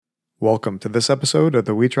Welcome to this episode of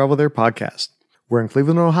the We Travel There podcast. We're in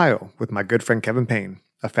Cleveland, Ohio with my good friend Kevin Payne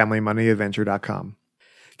of FamilyMoneyAdventure.com.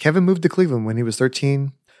 Kevin moved to Cleveland when he was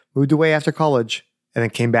 13, moved away after college, and then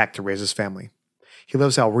came back to raise his family. He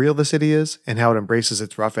loves how real the city is and how it embraces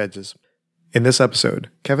its rough edges. In this episode,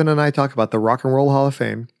 Kevin and I talk about the Rock and Roll Hall of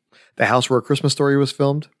Fame, the house where A Christmas Story was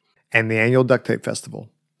filmed, and the annual Duct Tape Festival.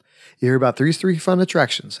 You hear about these three fun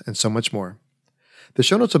attractions and so much more. The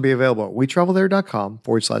show notes will be available at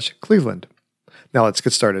wetravelthere.com/Cleveland. Now let's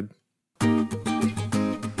get started.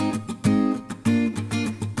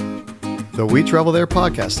 The We Travel There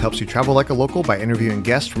podcast helps you travel like a local by interviewing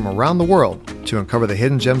guests from around the world to uncover the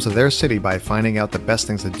hidden gems of their city by finding out the best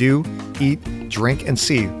things to do, eat, drink, and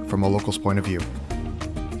see from a local's point of view.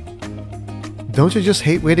 Don't you just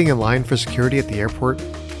hate waiting in line for security at the airport?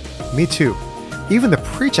 Me too. Even the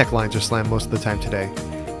pre-check lines are slammed most of the time today.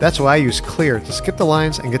 That's why I use Clear to skip the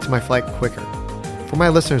lines and get to my flight quicker. For my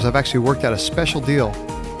listeners, I've actually worked out a special deal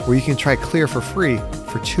where you can try Clear for free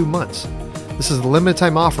for 2 months. This is a limited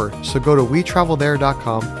time offer, so go to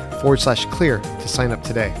wetravelthere.com/clear to sign up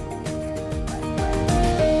today.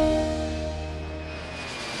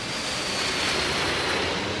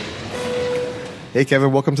 Hey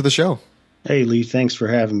Kevin, welcome to the show. Hey Lee, thanks for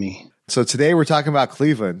having me. So today we're talking about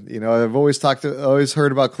Cleveland. You know, I've always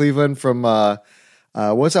heard about Cleveland from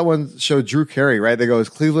what's that one show, Drew Carey, right? They go,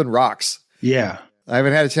 Cleveland Rocks. Yeah. I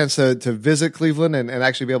haven't had a chance to visit Cleveland and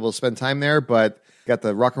actually be able to spend time there, but got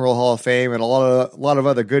the Rock and Roll Hall of Fame and a lot of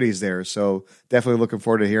other goodies there. So definitely looking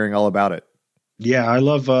forward to hearing all about it. Yeah, I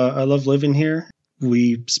love living here.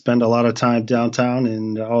 We spend a lot of time downtown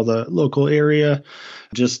and all the local area,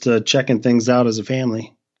 just checking things out as a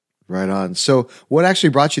family. Right on. So what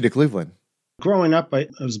actually brought you to Cleveland? Growing up, I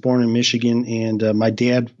was born in Michigan, and my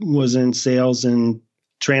dad was in sales and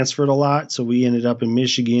transferred a lot. So we ended up in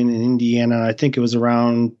Michigan and Indiana. I think it was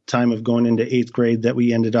around time of going into 8th grade that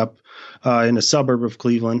we ended up in a suburb of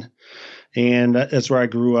Cleveland. And that's where I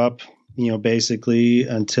grew up, you know, basically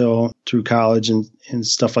until through college and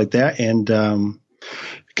stuff like that. And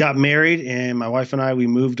got married, and my wife and I, we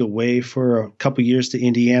moved away for a couple years to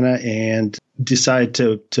Indiana and decided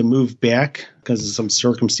to move back because of some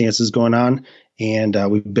circumstances going on. And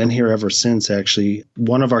we've been here ever since, actually.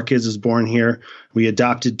 One of our kids was born here. We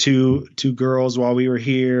adopted two girls while we were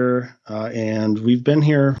here. And we've been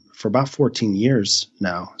here for about 14 years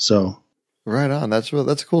now. So right on. That's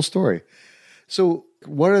a cool story. So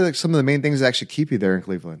what are some of the main things that actually keep you there in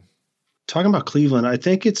Cleveland? Talking about Cleveland, I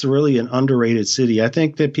think it's really an underrated city. I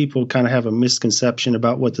think that people kind of have a misconception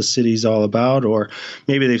about what the city's all about, or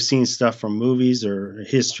maybe they've seen stuff from movies or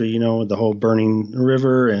history, you know, the whole Burning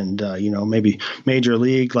River and, you know, maybe Major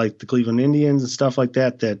League like the Cleveland Indians and stuff like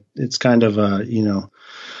that, that it's kind of, you know,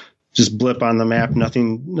 just blip on the map,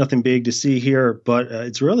 nothing big to see here, but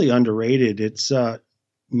it's really underrated. It's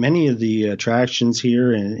many of the attractions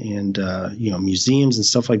here and you know, museums and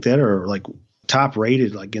stuff like that are like top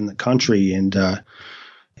rated, like in the country. And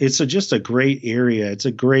it's just a great area. It's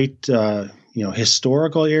a great, you know,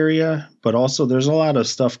 historical area, but also there's a lot of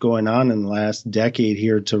stuff going on in the last decade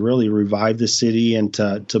here to really revive the city and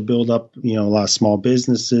to build up, you know, a lot of small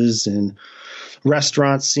businesses and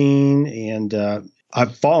restaurant scene. And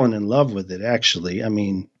I've fallen in love with it, actually. I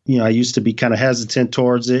mean, you know, I used to be kind of hesitant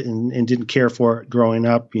towards it and didn't care for it growing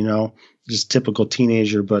up, you know, just typical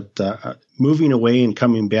teenager, but moving away and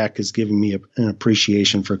coming back has given me an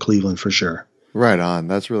appreciation for Cleveland for sure. Right on.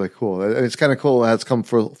 That's really cool. It's kind of cool that it's come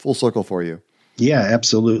full circle for you. Yeah,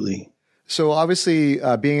 absolutely. So obviously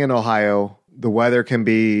being in Ohio, the weather can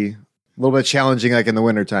be a little bit challenging, like in the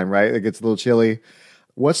wintertime, right? It gets a little chilly.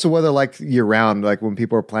 What's the weather like year round, like when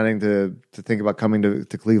people are planning to think about coming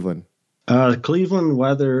to Cleveland? Cleveland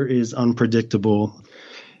weather is unpredictable.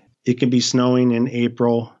 It can be snowing in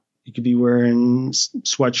April. You could be wearing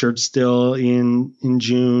sweatshirts still in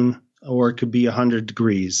June, or it could be 100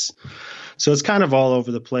 degrees. So it's kind of all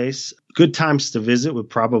over the place. Good times to visit would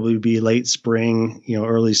probably be late spring, you know,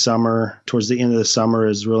 early summer. Towards the end of the summer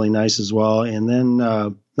is really nice as well. And then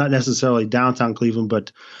not necessarily downtown Cleveland,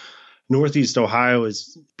 but Northeast Ohio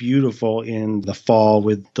is beautiful in the fall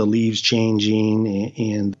with the leaves changing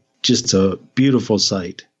and just a beautiful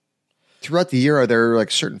sight. Throughout the year, are there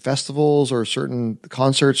like certain festivals or certain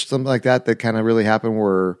concerts, something like that kind of really happen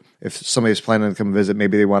where if somebody's planning to come visit,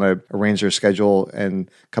 maybe they want to arrange their schedule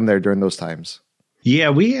and come there during those times?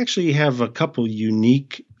 Yeah, we actually have a couple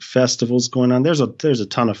unique festivals going on. There's a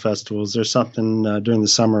ton of festivals. There's something during the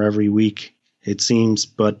summer every week, it seems.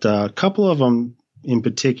 But a couple of them in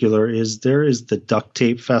particular there is the Duct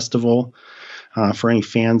Tape Festival for any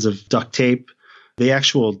fans of duct tape. The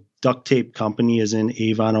actual Duct Tape Company is in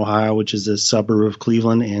Avon, Ohio, which is a suburb of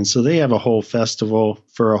Cleveland. And so they have a whole festival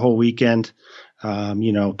for a whole weekend,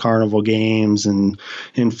 carnival games and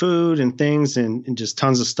food and things and just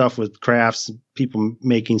tons of stuff with crafts, people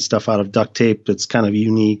making stuff out of duct tape that's kind of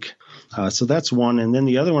unique. So that's one. And then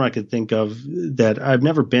the other one I could think of that I've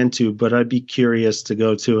never been to, but I'd be curious to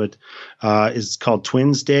go to it, is called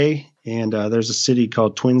Twins Day. And there's a city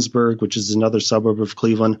called Twinsburg, which is another suburb of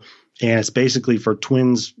Cleveland. And it's basically for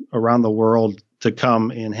twins around the world to come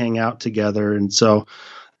and hang out together. And so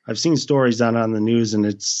I've seen stories on the news, and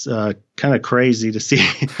it's kind of crazy to see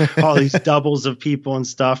all these doubles of people and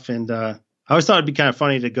stuff. And I always thought it'd be kind of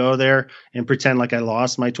funny to go there and pretend like I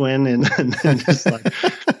lost my twin and just like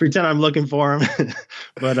pretend I'm looking for him.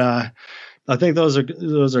 But I think those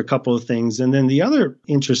are a couple of things. And then the other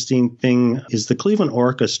interesting thing is the Cleveland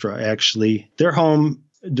Orchestra. Actually, their home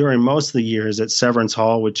during most of the year is at Severance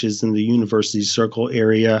Hall, which is in the University Circle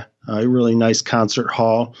area, a really nice concert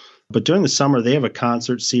hall. But during the summer, they have a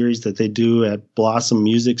concert series that they do at Blossom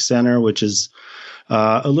Music Center, which is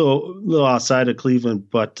a little outside of Cleveland.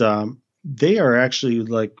 But they are actually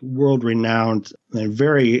like world renowned and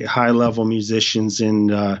very high level musicians.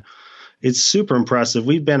 And it's super impressive.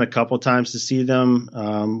 We've been a couple times to see them.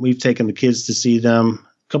 We've taken the kids to see them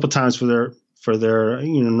a couple times for their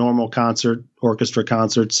normal orchestra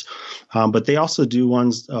concerts. But they also do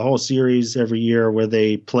a whole series every year where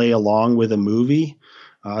they play along with a movie.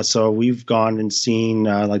 So we've gone and seen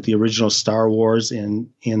like the original Star Wars, and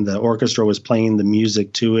the orchestra was playing the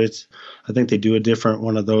music to it. I think they do a different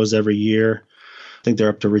one of those every year. I think they're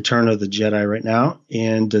up to Return of the Jedi right now.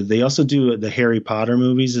 And they also do the Harry Potter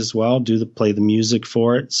movies as well, play the music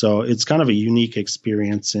for it. So it's kind of a unique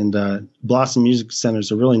experience. And Blossom Music Center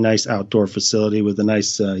is a really nice outdoor facility with a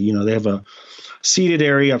nice, they have a seated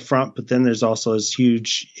area up front, but then there's also this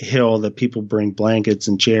huge hill that people bring blankets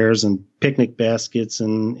and chairs and picnic baskets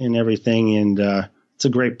and everything. And it's a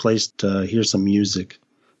great place to hear some music.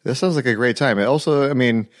 That sounds like a great time. It also, I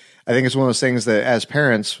think it's one of those things that as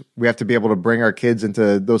parents, we have to be able to bring our kids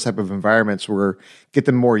into those type of environments where get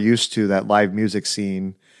them more used to that live music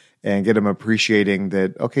scene and get them appreciating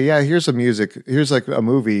that, okay, yeah, here's like a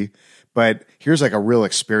movie, but here's like a real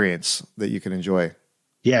experience that you can enjoy.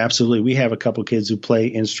 Yeah, absolutely. We have a couple kids who play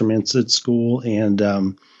instruments at school,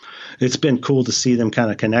 and it's been cool to see them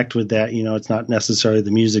kind of connect with that. It's not necessarily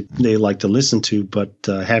the music they like to listen to, but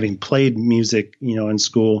having played music, in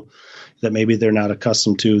school that maybe they're not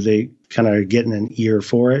accustomed to, they kind of are getting an ear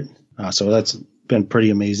for it. So that's been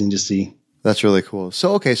pretty amazing to see. That's really cool.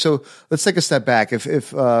 So let's take a step back.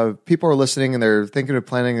 If people are listening and they're thinking of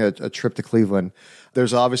planning a trip to Cleveland,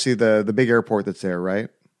 there's obviously the big airport that's there, right?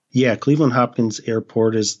 Yeah, Cleveland Hopkins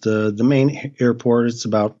Airport is the main airport. It's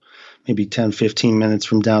about maybe 10, 15 minutes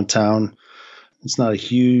from downtown. It's not a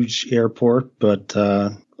huge airport, but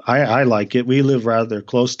I like it. We live rather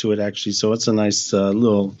close to it, actually, so it's a nice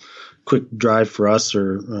little quick drive for us,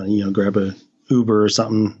 or grab a Uber or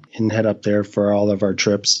something and head up there for all of our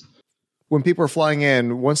trips. When people are flying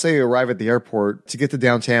in, once they arrive at the airport, to get to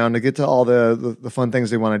downtown, to get to all the fun things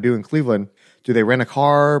they want to do in Cleveland, do they rent a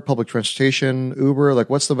car, public transportation, Uber?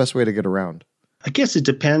 Like, what's the best way to get around? I guess it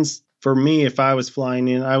depends. For me, if I was flying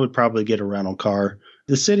in, I would probably get a rental car.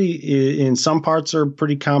 The city in some parts are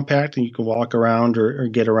pretty compact, and you can walk around or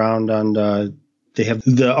get around on they have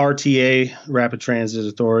the RTA, Rapid Transit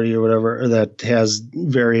Authority or whatever, that has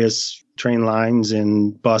various train lines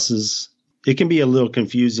and buses. It can be a little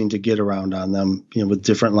confusing to get around on them, with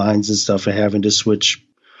different lines and stuff and having to switch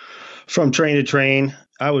from train to train.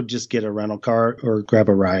 I would just get a rental car or grab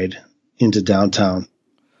a ride into downtown.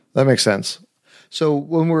 That makes sense. So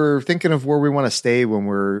when we're thinking of where we want to stay when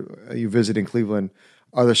you visiting Cleveland,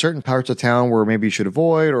 are there certain parts of town where maybe you should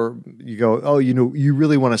avoid, or you go, oh, you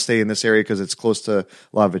really want to stay in this area because it's close to a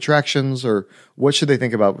lot of attractions, or what should they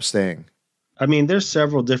think about staying? There's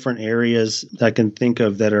several different areas that I can think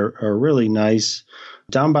of that are really nice.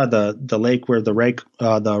 Down by the lake where the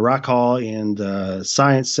Rock Hall and the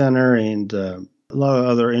Science Center and a lot of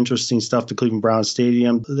other interesting stuff, the Cleveland Browns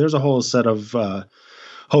Stadium. There's a whole set of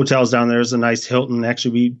hotels down there. There's a nice Hilton.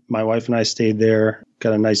 Actually, my wife and I stayed there,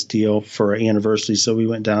 got a nice deal for our anniversary. So we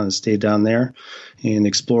went down and stayed down there and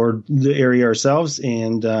explored the area ourselves.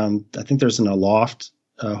 And I think there's an Aloft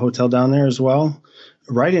hotel down there as well.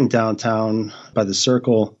 Right in downtown by the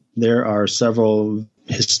Circle, there are several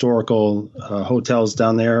historical hotels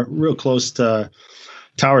down there, real close to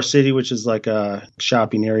Tower City, which is like a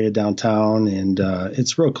shopping area downtown. And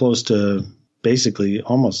it's real close to basically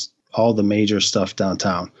almost all the major stuff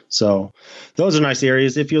downtown. So those are nice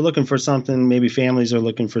areas. If you're looking for something, maybe families are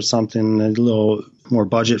looking for something a little more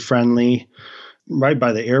budget friendly, right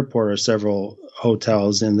by the airport are several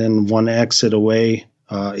hotels, and then one exit away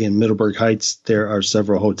in Middleburg Heights, there are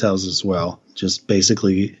several hotels as well. Just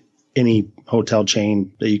basically any hotel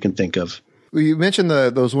chain that you can think of. Well, you mentioned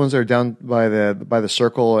those ones that are down by the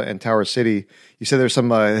Circle and Tower City. You said there's some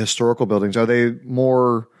historical buildings. Are they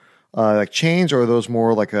more like chains, or are those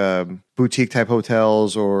more like boutique type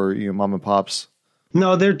hotels, or mom and pops?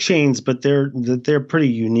 No, they're chains, but they're pretty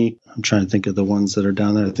unique. I'm trying to think of the ones that are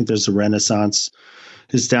down there. I think there's the Renaissance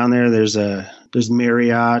is down there. There's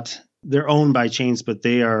Marriott. They're owned by chains, but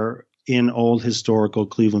they are in old historical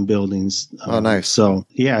Cleveland buildings. Oh, nice. So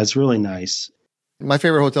yeah, it's really nice. My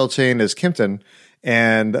favorite hotel chain is Kimpton,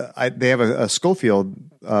 and they have a Schofield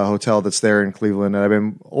hotel that's there in Cleveland, and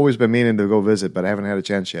I've always been meaning to go visit, but I haven't had a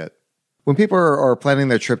chance yet. When people are planning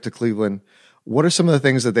their trip to Cleveland, what are some of the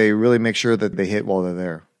things that they really make sure that they hit while they're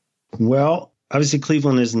there? Well, obviously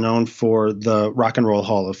Cleveland is known for the Rock and Roll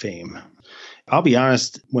Hall of Fame. I'll be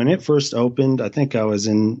honest, when it first opened, I think I was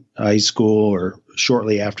in high school or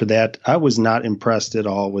shortly after that, I was not impressed at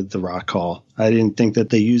all with the Rock Hall. I didn't think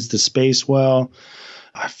that they used the space well.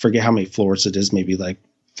 I forget how many floors it is, maybe like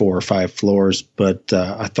 4 or 5 floors, but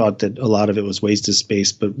I thought that a lot of it was wasted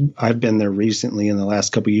space. But I've been there recently in the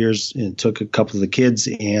last couple of years and took a couple of the kids,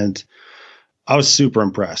 and I was super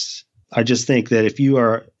impressed. I just think that if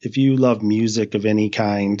you love music of any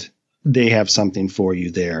kind, they have something for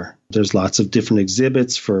you there. There's lots of different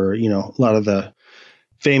exhibits for, a lot of the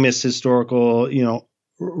famous historical,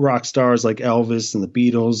 rock stars like Elvis and the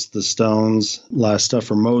Beatles, the Stones, a lot of stuff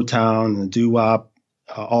from Motown and doo-wop,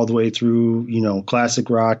 all the way through, classic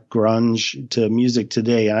rock, grunge to music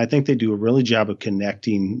today. And I think they do a really job of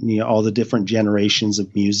connecting, all the different generations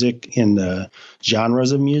of music and the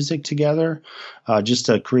genres of music together, just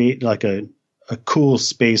to create like a cool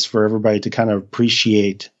space for everybody to kind of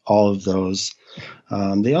appreciate all of those.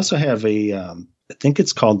 They also have I think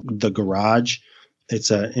it's called the Garage.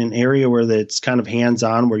 It's an area where it's kind of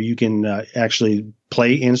hands-on, where you can actually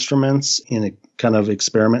play instruments and kind of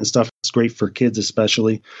experiment and stuff. It's great for kids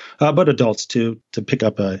especially, but adults too, to pick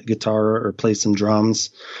up a guitar or play some drums.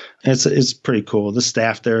 It's pretty cool. The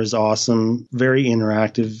staff there is awesome, very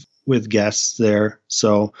interactive with guests there.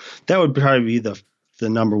 So that would probably be the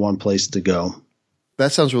number one place to go.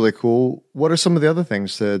 That sounds really cool. What are some of the other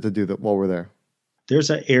things to do that while we're there? There's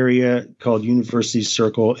an area called University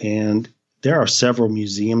Circle, and there are several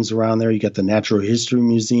museums around there. You got the Natural History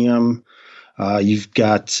Museum. You've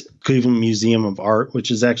got Cleveland Museum of Art,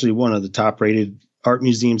 which is actually one of the top-rated art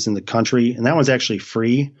museums in the country, and that one's actually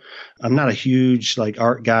free. I'm not a huge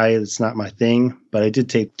art guy. It's not my thing, but I did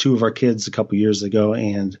take 2 of our kids a couple years ago,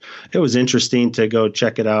 and it was interesting to go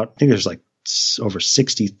check it out. I think there's over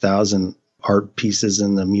 60,000 art pieces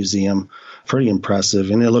in the museum. Pretty impressive,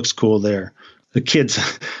 and it looks cool there. The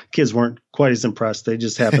kids weren't quite as impressed. They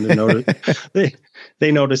just happened to notice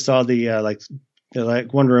they noticed all the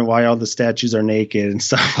wondering why all the statues are naked and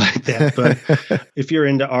stuff like that. But if you're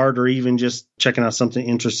into art or even just checking out something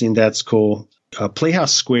interesting, that's cool.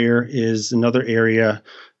 Playhouse Square is another area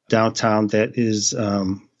downtown that is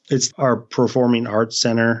it's our performing arts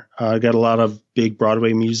center. Got a lot of big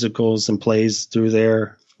Broadway musicals and plays through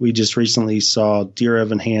there. We just recently saw Dear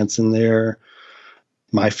Evan Hansen there,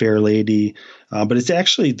 My Fair Lady, but it's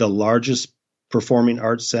actually the largest performing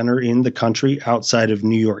arts center in the country outside of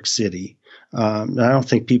New York City. I don't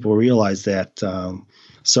think people realize that.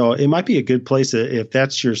 So it might be a good place if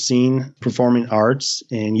that's your scene, performing arts,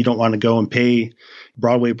 and you don't want to go and pay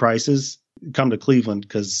Broadway prices. Come to Cleveland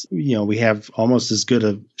because, we have almost as good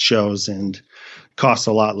of shows and costs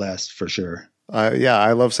a lot less for sure. Yeah,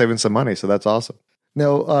 I love saving some money, so that's awesome.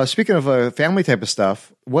 Now, speaking of family type of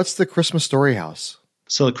stuff, what's the Christmas Story House?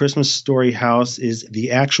 So the Christmas Story House is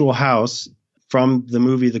the actual house from the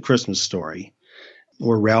movie The Christmas Story,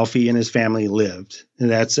 where Ralphie and his family lived. And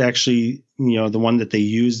that's actually, the one that they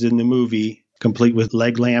used in the movie, complete with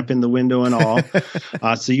leg lamp in the window and all.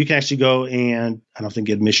 So you can actually go, and I don't think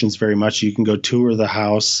admission's very much. You can go tour the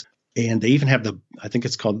house. And they even have I think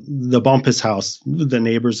it's called the Bumpus House, the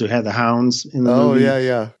neighbors who had the hounds in the movie. Oh,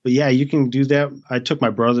 yeah. But yeah, you can do that. I took my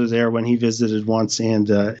brother there when he visited once, and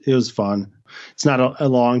it was fun. It's not a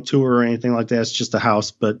long tour or anything like that. It's just a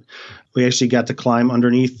house, but we actually got to climb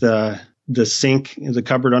underneath the sink, the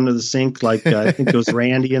cupboard under the sink. I think it was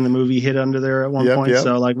Randy in the movie hid under there at one point. Yep.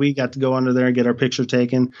 So we got to go under there and get our picture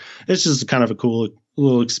taken. It's just kind of a cool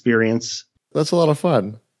little experience. That's a lot of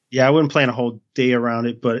fun. Yeah, I wouldn't plan a whole day around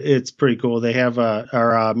it, but it's pretty cool. They have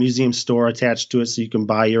our museum store attached to it, so you can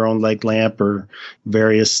buy your own leg lamp or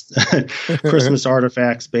various Christmas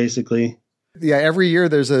artifacts, basically. Yeah, every year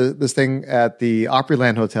there's this thing at the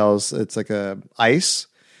Opryland hotels. It's like a ice,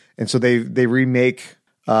 And so they remake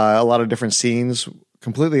a lot of different scenes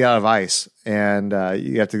completely out of ice, and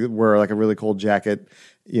you have to wear like a really cold jacket,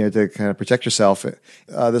 to kind of protect yourself.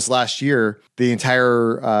 This last year, the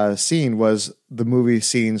entire scene was the movie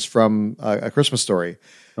scenes from A Christmas Story.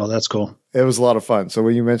 Oh, that's cool. It was a lot of fun. So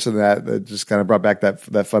when you mentioned that, it just kind of brought back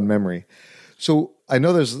that fun memory. So I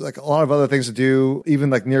know there's like a lot of other things to do. Even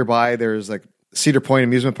like nearby, there's like Cedar Point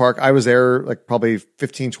Amusement Park. I was there like probably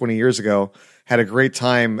 15, 20 years ago. Had a great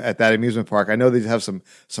time at that amusement park. I know they have some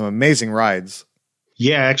amazing rides.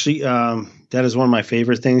 Yeah, actually, that is one of my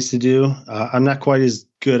favorite things to do. I'm not quite as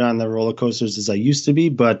good on the roller coasters as I used to be,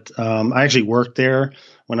 but I actually worked there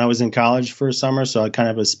when I was in college for a summer, so I kind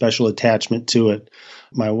of have a special attachment to it.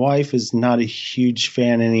 My wife is not a huge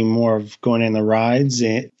fan anymore of going in the rides,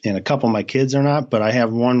 and a couple of my kids are not, but I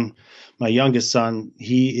have one, my youngest son,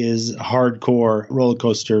 he is a hardcore roller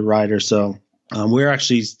coaster rider, so we're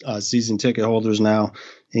actually season ticket holders now,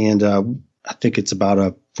 and I think it's about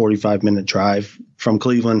a 45-minute drive from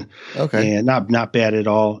Cleveland. Okay. And not bad at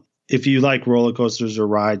all. If you like roller coasters or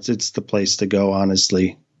rides, it's the place to go,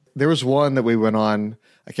 honestly. There was one that we went on.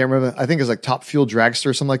 I can't remember. I think it was like Top Fuel Dragster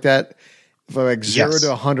or something like that. From like 0 to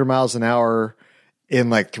 100 miles an hour in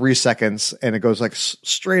like 3 seconds. And it goes like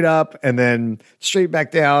straight up and then straight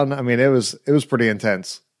back down. I mean, it was pretty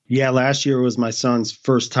intense. Yeah, last year was my son's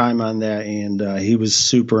first time on that, and he was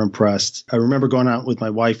super impressed. I remember going out with my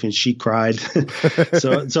wife, and she cried.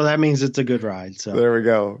 so that means it's a good ride. So there we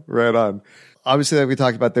go. Right on. Obviously, like we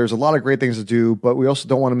talked about, there's a lot of great things to do, but we also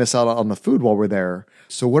don't want to miss out on the food while we're there.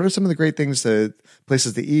 So what are some of the great things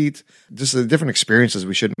places to eat, just the different experiences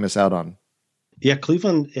we shouldn't miss out on? Yeah,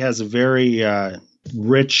 Cleveland has a very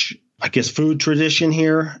rich, I guess, food tradition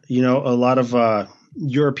here. A lot of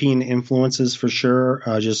European influences for sure,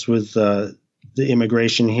 just with the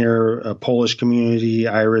immigration here, a Polish community,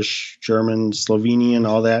 Irish, German, Slovenian,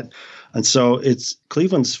 all that. And so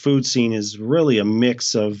Cleveland's food scene is really a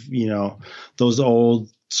mix of, those old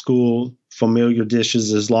school familiar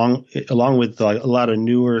dishes along with a lot of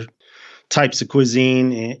newer types of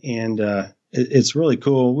cuisine. And it's really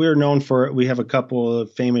cool. We're known for it. We have a couple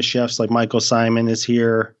of famous chefs like Michael Simon is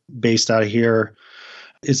here, based out of here.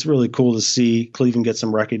 It's really cool to see Cleveland get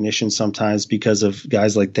some recognition sometimes because of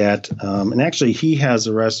guys like that. And actually, he has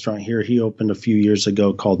a restaurant here he opened a few years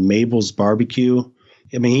ago called Mabel's Barbecue.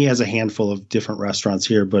 I mean, he has a handful of different restaurants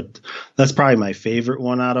here, but that's probably my favorite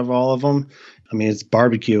one out of all of them. I mean, it's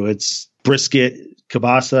barbecue. It's brisket,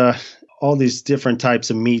 kielbasa, all these different types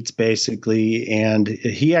of meats, basically. And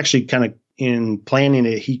he actually kind of, in planning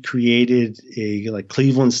it, he created a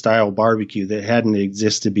Cleveland style barbecue that hadn't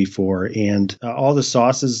existed before. And all the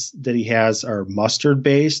sauces that he has are mustard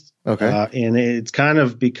based. Okay. And it's kind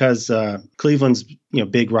of because Cleveland's,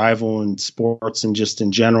 big rival in sports and just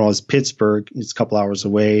in general is Pittsburgh. It's a couple hours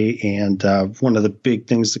away. And one of the big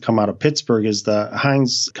things to come out of Pittsburgh is the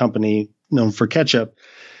Heinz company known for ketchup.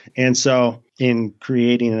 And so in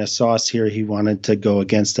creating a sauce here, he wanted to go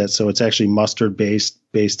against that. So it's actually mustard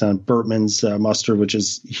based on Burtman's mustard, which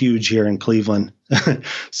is huge here in Cleveland.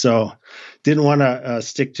 So didn't want to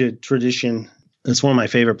stick to tradition. It's one of my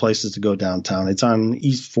favorite places to go downtown. It's on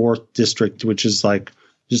East 4th District, which is like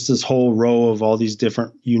just this whole row of all these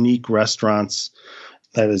different unique restaurants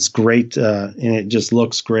that is great. And it just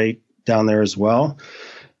looks great down there as well.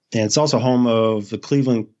 And it's also home of the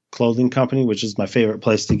Cleveland Clothing Company, which is my favorite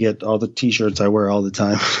place to get all the T-shirts I wear all the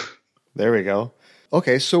time. There we go.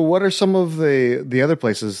 Okay, so what are some of the other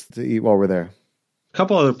places to eat while we're there? A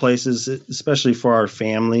couple other places, especially for our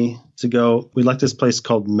family to go. We like this place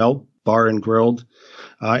called Melt Bar and Grilled.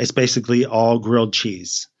 It's basically all grilled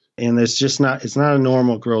cheese, and it's not a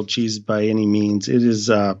normal grilled cheese by any means. It is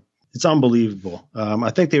it's unbelievable.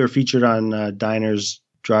 I think they were featured on Diners,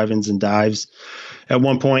 Drive-Ins, and Dives at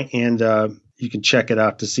one point, and you can check it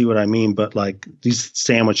out to see what I mean. But these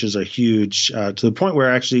sandwiches are huge to the point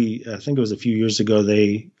where actually, I think it was a few years ago,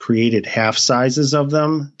 they created half sizes of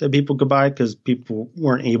them that people could buy because people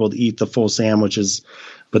weren't able to eat the full sandwiches.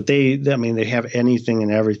 But they have anything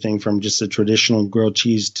and everything from just a traditional grilled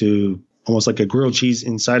cheese to almost like a grilled cheese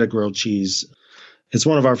inside a grilled cheese. It's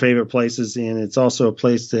one of our favorite places. And it's also a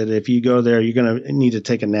place that if you go there, you're going to need to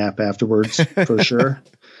take a nap afterwards for sure.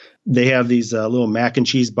 They have these little mac and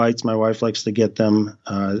cheese bites. My wife likes to get them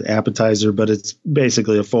appetizer, but it's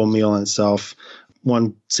basically a full meal in itself.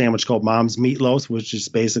 One sandwich called Mom's Meatloaf, which is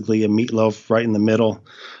basically a meatloaf right in the middle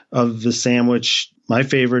of the sandwich. My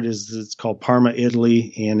favorite it's called Parma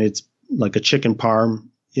Italy, and it's like a chicken parm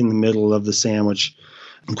in the middle of the sandwich.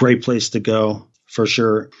 Great place to go for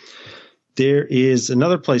sure. There is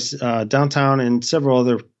another place downtown and several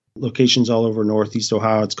other locations all over Northeast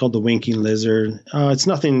Ohio. It's called the Winking Lizard. It's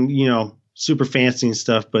nothing, super fancy and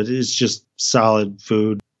stuff, but it's just solid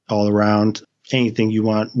food all around. Anything you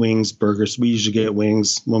want, wings, burgers. We usually get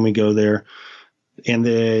wings when we go there. And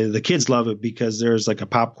the kids love it because there's like a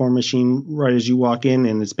popcorn machine right as you walk in,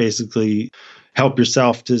 and it's basically help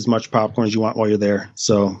yourself to as much popcorn as you want while you're there.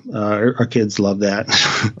 So our kids love that.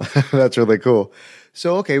 That's really cool.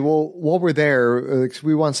 So, okay, well, while we're there,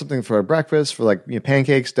 we want something for our breakfast, for like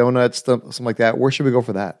pancakes, donuts, something like that. Where should we go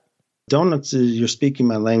for that? Donuts, you're speaking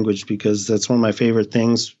my language because that's one of my favorite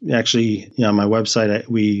things. Actually, on my website,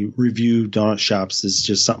 we review donut shops. It's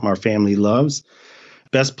just something our family loves.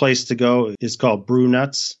 Best place to go is called Brew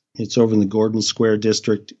Nuts. It's over in the Gordon Square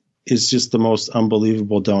district. It's just the most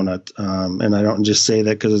unbelievable donut. And I don't just say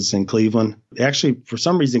that because it's in Cleveland. Actually, for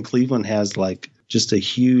some reason, Cleveland has like just a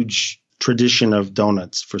huge tradition of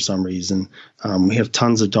donuts for some reason. We have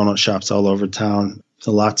tons of donut shops all over town,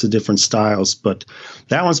 lots of different styles. But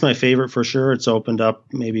that one's my favorite for sure. It's opened up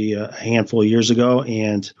maybe a handful of years ago.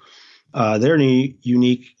 And they're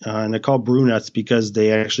unique, and they're called Brew Nuts because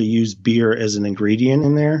they actually use beer as an ingredient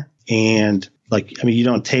in there. And you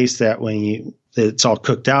don't taste that when it's all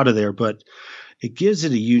cooked out of there, but it gives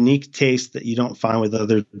it a unique taste that you don't find with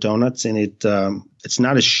other donuts. And it's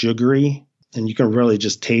not as sugary, and you can really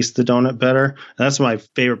just taste the donut better. And that's my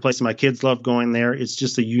favorite place. My kids love going there. It's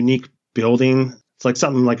just a unique building. It's like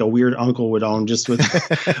something like a weird uncle would own, just with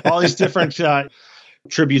all these different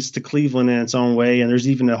tributes to Cleveland in its own way. And there's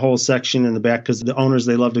even a whole section in the back because the owners,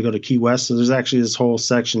 they love to go to Key West. So there's actually this whole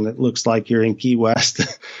section that looks like you're in Key West.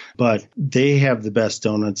 But they have the best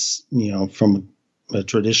donuts, from a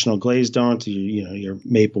traditional glazed donut to, your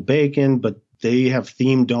maple bacon. But they have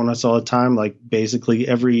themed donuts all the time. Like basically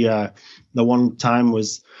the one time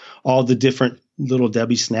was all the different Little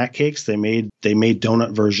Debbie snack cakes. They made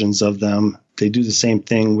donut versions of them. They do the same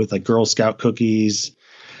thing with like Girl Scout cookies.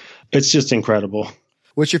 It's just incredible.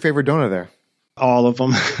 What's your favorite donut there? All of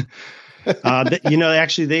them.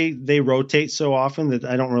 Actually, they rotate so often that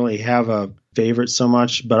I don't really have a favorite so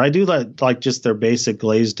much. But I do like just their basic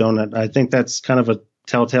glazed donut. I think that's kind of a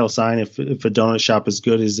telltale sign if a donut shop is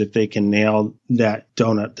good, is if they can nail that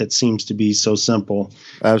donut that seems to be so simple.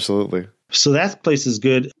 Absolutely. So that place is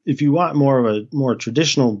good. If you want more of a more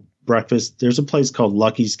traditional breakfast, there's a place called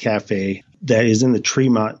Lucky's Cafe that is in the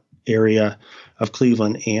Tremont area of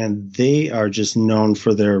Cleveland, and they are just known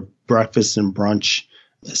for their breakfast and brunch,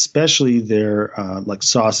 especially their like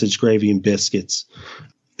sausage, gravy, and biscuits.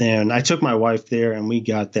 And I took my wife there, and we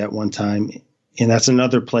got that one time. And that's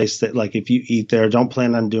another place that, like, if you eat there, don't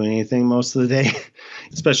plan on doing anything most of the day,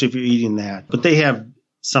 especially if you're eating that. But they have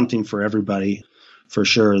something for everybody for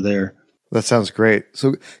sure there. That sounds great.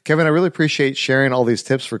 So, Kevin, I really appreciate sharing all these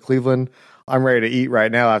tips for Cleveland. I'm ready to eat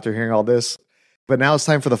right now after hearing all this. But now it's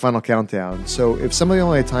time for the final countdown. So if somebody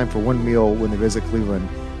only had time for one meal when they visit Cleveland,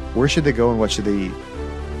 where should they go and what should they eat?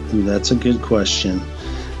 Ooh, that's a good question.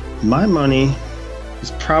 My money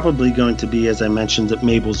is probably going to be, as I mentioned, at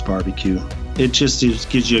Mabel's Barbecue. It just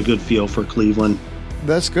gives you a good feel for Cleveland.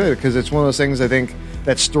 That's good, because it's one of those things, I think,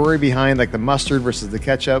 that story behind like the mustard versus the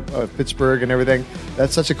ketchup of Pittsburgh and everything,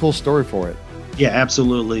 that's such a cool story for it. Yeah,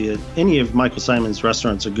 absolutely. Any of Michael Simon's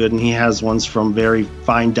restaurants are good, and he has ones from very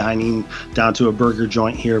fine dining down to a burger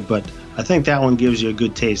joint here. But I think that one gives you a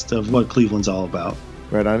good taste of what Cleveland's all about.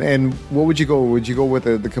 Right on. And what would you go? Would you go with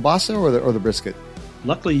the kielbasa or the brisket?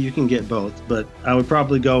 Luckily, you can get both, but I would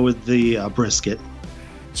probably go with the brisket.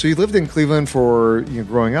 So you lived in Cleveland for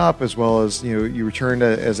growing up, as well as you returned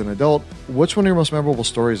as an adult. What's one of your most memorable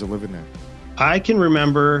stories of living there? I can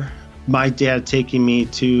remember my dad taking me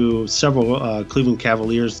to several Cleveland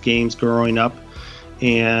Cavaliers games growing up.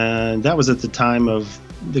 And that was at the time of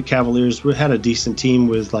the Cavaliers. We had a decent team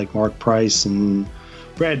with like Mark Price and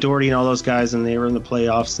Brad Daugherty and all those guys, and they were in the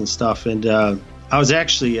playoffs and stuff. And I was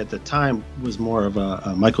actually, at the time, was more of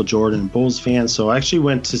a Michael Jordan and Bulls fan. So I actually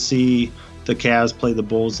went to see the Cavs play the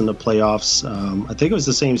Bulls in the playoffs. I think it was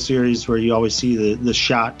the same series where you always see the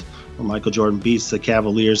shot where Michael Jordan beats the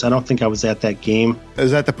Cavaliers. I don't think I was at that game.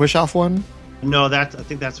 Is that the push-off one? No, I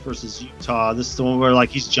think that's versus Utah. This is the one where like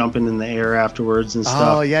he's jumping in the air afterwards and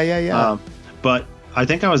stuff. Oh, yeah. But I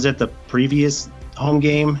think I was at the previous home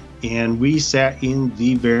game, and we sat in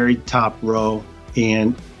the very top row.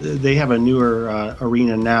 And they have a newer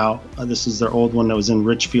arena now. This is their old one that was in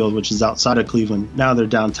Richfield, which is outside of Cleveland. Now they're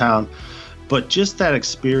downtown. But just that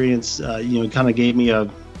experience, kind of gave me a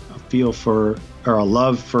feel for, or a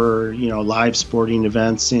love for, live sporting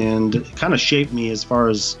events, and it kind of shaped me as far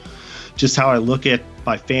as just how I look at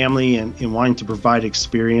by family and wanting to provide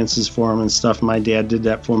experiences for them and stuff. My dad did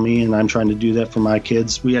that for me, and I'm trying to do that for my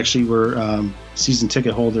kids. We actually were season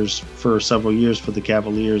ticket holders for several years for the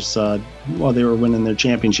Cavaliers while they were winning their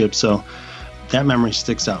championship. So that memory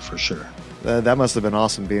sticks out for sure. That must have been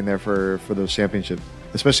awesome being there for those championships,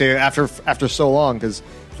 especially after so long, because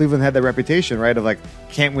Cleveland had that reputation, right, of like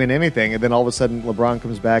can't win anything, and then all of a sudden LeBron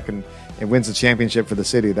comes back and wins the championship for the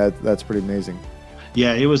city. That's pretty amazing.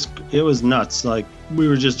 Yeah, it was nuts. Like we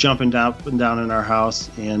were just jumping up and down in our house,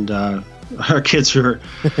 and our kids were.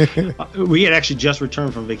 We had actually just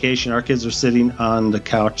returned from vacation. Our kids were sitting on the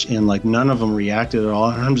couch, and like none of them reacted at all.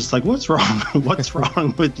 And I'm just like, "What's wrong? What's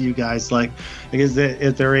wrong with you guys?" Like, because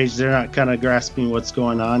at their age, they're not kind of grasping what's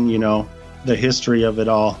going on. You know, the history of it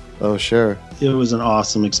all. Oh, sure. It was an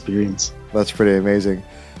awesome experience. That's pretty amazing.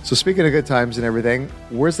 So speaking of good times and everything,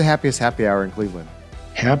 where's the happiest happy hour in Cleveland?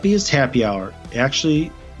 Happiest happy hour.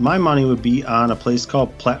 Actually, my money would be on a place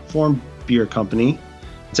called Platform Beer Company.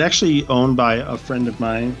 It's actually owned by a friend of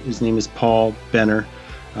mine. His name is Paul Benner.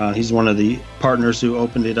 He's one of the partners who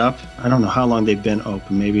opened it up. I don't know how long they've been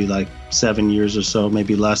open, maybe like 7 years or so,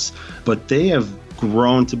 maybe less. But they have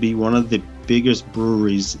grown to be one of the biggest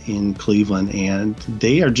breweries in Cleveland, and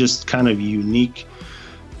they are just kind of unique.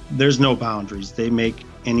 There's no boundaries. They make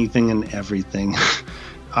anything and everything.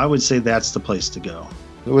 I would say that's the place to go.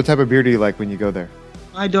 What type of beer do you like when you go there?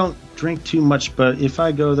 I don't drink too much, but if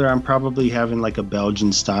I go there, I'm probably having like a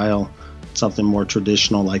Belgian style, something more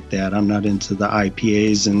traditional like that. I'm not into the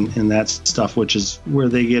IPAs and that stuff, which is where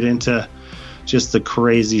they get into just the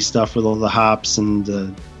crazy stuff with all the hops and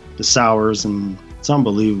the sours, and it's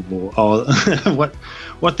unbelievable all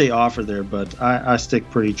what they offer there. But I stick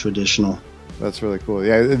pretty traditional. That's really cool.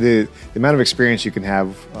 Yeah, the amount of experience you can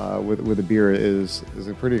have with a beer is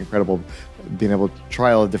pretty incredible. Being able to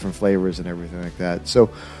try all the different flavors and everything like that. So,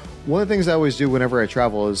 one of the things I always do whenever I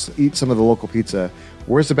travel is eat some of the local pizza.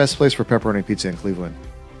 Where's the best place for pepperoni pizza in Cleveland?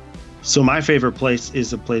 So my favorite place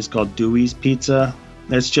is a place called Dewey's Pizza.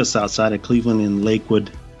 It's just outside of Cleveland in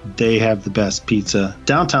Lakewood. They have the best pizza.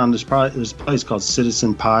 Downtown, there's a place called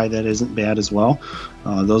Citizen Pie that isn't bad as well.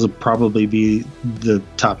 Those would probably be the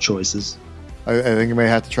top choices. I think you may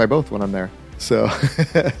have to try both when I'm there. So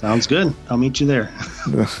sounds good. I'll meet you there.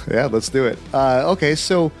 Yeah, let's do it. Okay,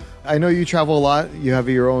 so I know you travel a lot. You have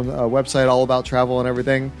your own website all about travel and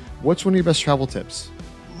everything. What's one of your best travel tips?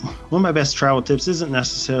 One of my best travel tips isn't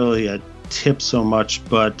necessarily a tip so much,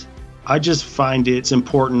 but I just find it's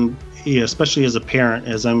important, especially as a parent,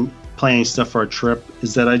 as I'm planning stuff for a trip,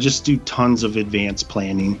 is that I just do tons of advanced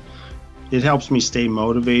planning. It helps me stay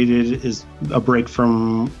motivated, is a break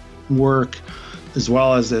from work, as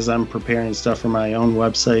well as I'm preparing stuff for my own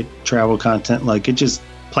website, travel content. Like it just,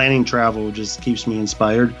 planning travel just keeps me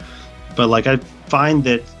inspired. But like I find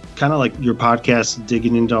that kind of like your podcast,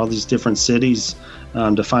 digging into all these different cities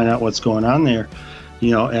to find out what's going on there,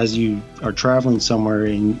 you know, as you are traveling somewhere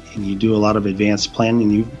and you do a lot of advanced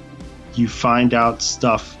planning, you find out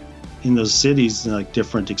stuff in those cities, like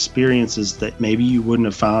different experiences that maybe you wouldn't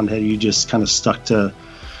have found had you just kind of stuck to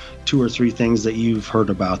 2 or 3 things that you've heard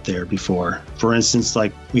about there before. For instance,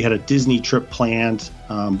 like we had a Disney trip planned,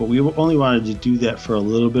 but we only wanted to do that for a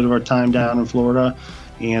little bit of our time down in Florida.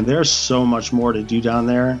 And there's so much more to do down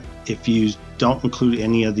there if you don't include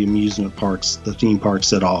any of the amusement parks, the theme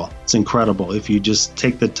parks at all. It's incredible if you just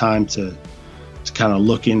take the time to kind of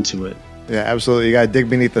look into it. Yeah, absolutely. You got to dig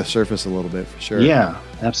beneath the surface a little bit for sure. Yeah,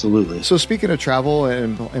 absolutely. So speaking of travel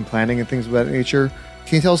and planning and things of that nature,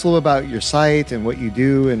 can you tell us a little about your site and what you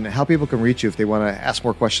do and how people can reach you if they want to ask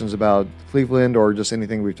more questions about Cleveland or just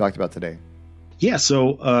anything we've talked about today? Yeah,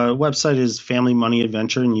 so website is Family Money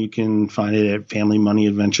Adventure, and you can find it at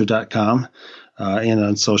familymoneyadventure.com and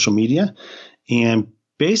on social media. And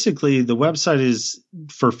basically, the website is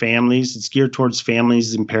for families. It's geared towards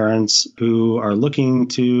families and parents who are looking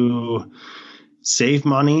to save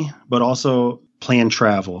money, but also plan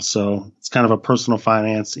travel. So it's kind of a personal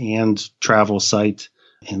finance and travel site.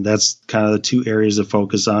 And that's kind of the 2 areas of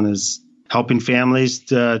focus on, is helping families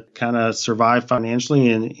to kind of survive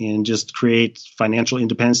financially and just create financial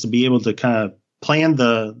independence to be able to kind of plan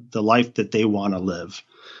the life that they want to live.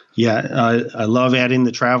 Yeah, I love adding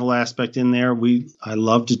the travel aspect in there. I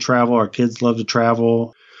love to travel. Our kids love to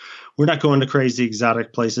travel. We're not going to crazy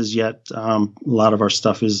exotic places yet. A lot of our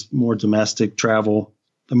stuff is more domestic travel,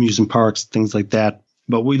 amusement parks, things like that.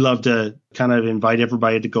 But we love to kind of invite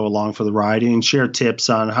everybody to go along for the ride and share tips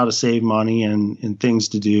on how to save money and things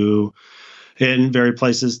to do in various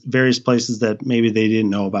places that maybe they didn't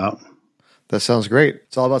know about. That sounds great.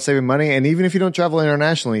 It's all about saving money. And even if you don't travel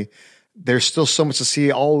internationally, there's still so much to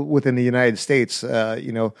see all within the United States.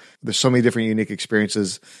 There's so many different unique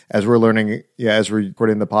experiences as we're learning, as we're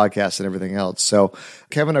recording the podcast and everything else. So,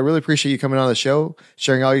 Kevin, I really appreciate you coming on the show,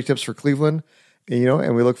 sharing all your tips for Cleveland,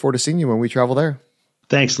 and we look forward to seeing you when we travel there.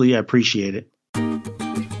 Thanks, Lee. I appreciate it.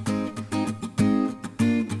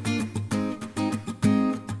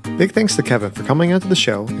 Big thanks to Kevin for coming onto the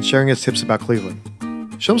show and sharing his tips about Cleveland.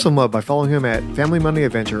 Show him some love by following him at Family Money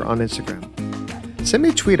Adventure on Instagram. Send me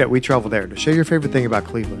a tweet at We Travel There to share your favorite thing about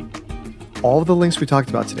Cleveland. All of the links we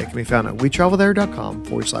talked about today can be found at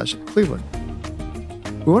wetravelthere.com/Cleveland.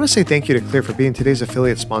 We want to say thank you to Clear for being today's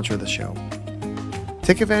affiliate sponsor of the show.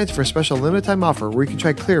 Take advantage for a special limited time offer where you can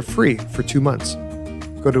try Clear free for 2 months.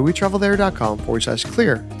 Go to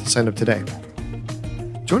wetravelthere.com/Clear to sign up today.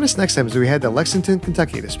 Join us next time as we head to Lexington,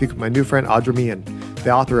 Kentucky to speak with my new friend Audra Meehan,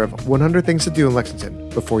 the author of 100 Things to Do in Lexington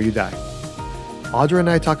Before You Die. Audra and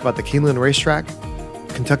I talk about the Keeneland Racetrack,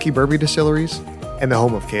 Kentucky Bourbon Distilleries, and the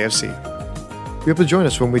home of KFC. We hope to join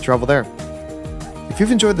us when we travel there. If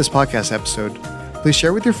you've enjoyed this podcast episode, please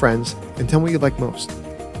share with your friends and tell me what you like most.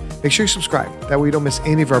 Make sure you subscribe, that way you don't miss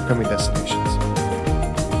any of our upcoming destinations.